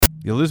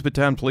The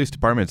Elizabethtown Police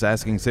Department is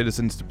asking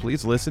citizens to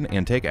please listen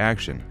and take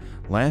action.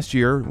 Last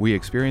year, we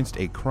experienced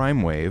a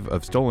crime wave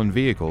of stolen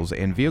vehicles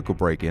and vehicle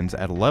break-ins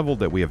at a level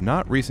that we have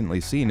not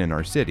recently seen in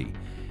our city,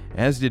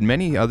 as did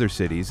many other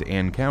cities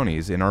and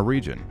counties in our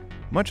region.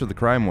 Much of the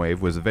crime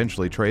wave was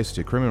eventually traced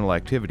to criminal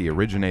activity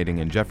originating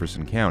in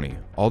Jefferson County.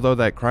 Although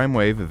that crime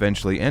wave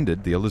eventually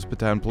ended, the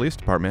Elizabethtown Police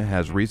Department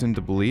has reason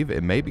to believe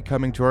it may be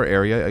coming to our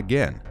area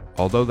again,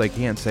 although they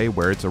can't say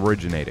where it's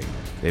originating.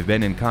 They've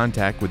been in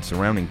contact with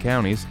surrounding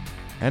counties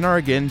and are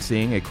again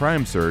seeing a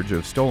crime surge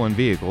of stolen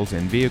vehicles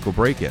and vehicle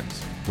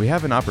break-ins. We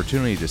have an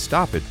opportunity to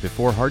stop it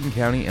before Hardin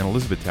County and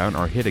Elizabethtown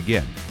are hit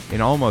again.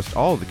 In almost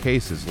all of the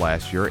cases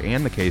last year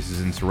and the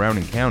cases in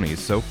surrounding counties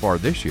so far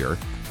this year,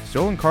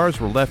 stolen cars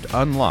were left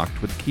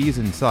unlocked with keys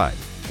inside,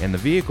 and the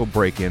vehicle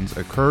break-ins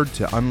occurred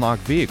to unlock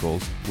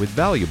vehicles with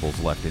valuables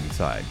left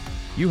inside.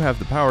 You have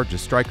the power to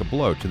strike a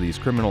blow to these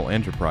criminal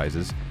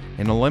enterprises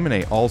and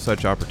eliminate all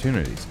such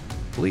opportunities.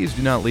 Please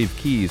do not leave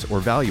keys or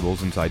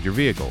valuables inside your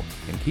vehicle,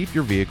 and keep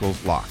your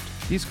vehicles locked.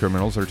 These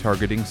criminals are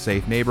targeting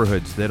safe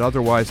neighborhoods that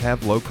otherwise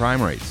have low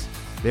crime rates.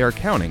 They are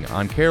counting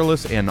on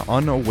careless and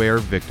unaware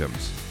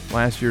victims.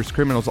 Last year's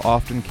criminals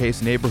often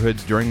cased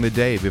neighborhoods during the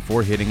day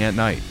before hitting at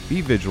night.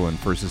 Be vigilant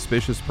for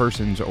suspicious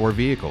persons or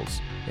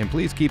vehicles, and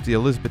please keep the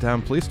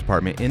Elizabethtown Police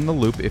Department in the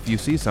loop if you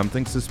see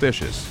something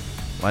suspicious.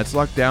 Let's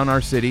lock down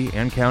our city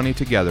and county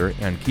together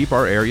and keep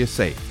our area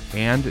safe,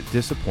 and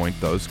disappoint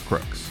those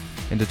crooks.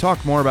 And to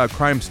talk more about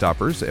Crime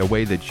Stoppers, a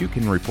way that you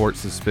can report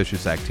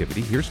suspicious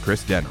activity, here's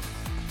Chris Denham.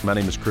 My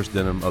name is Chris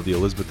Denham of the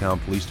Elizabethtown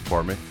Police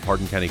Department.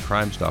 Hardin County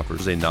Crime Stoppers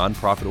is a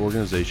nonprofit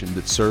organization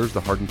that serves the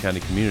Hardin County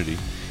community,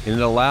 and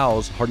it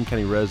allows Hardin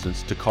County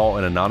residents to call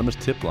an anonymous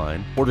tip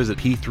line or visit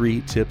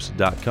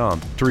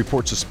p3tips.com to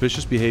report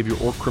suspicious behavior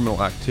or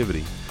criminal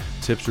activity.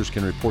 Tipsters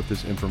can report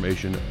this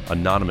information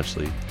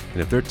anonymously,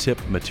 and if their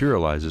tip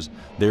materializes,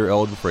 they are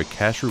eligible for a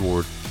cash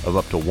reward of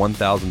up to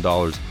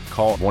 $1,000.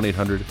 Call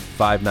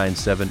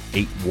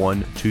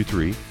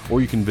 1-800-597-8123,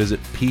 or you can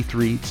visit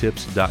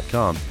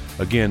p3tips.com.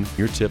 Again,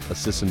 your tip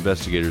assists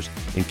investigators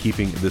in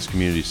keeping this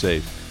community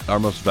safe. Our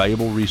most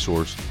valuable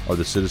resource are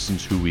the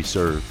citizens who we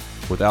serve.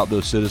 Without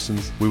those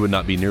citizens, we would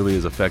not be nearly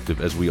as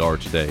effective as we are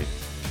today.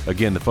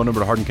 Again, the phone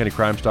number to Hardin County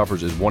Crime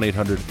Stoppers is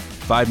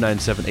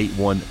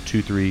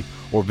 1-800-597-8123,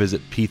 or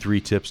visit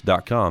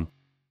p3tips.com.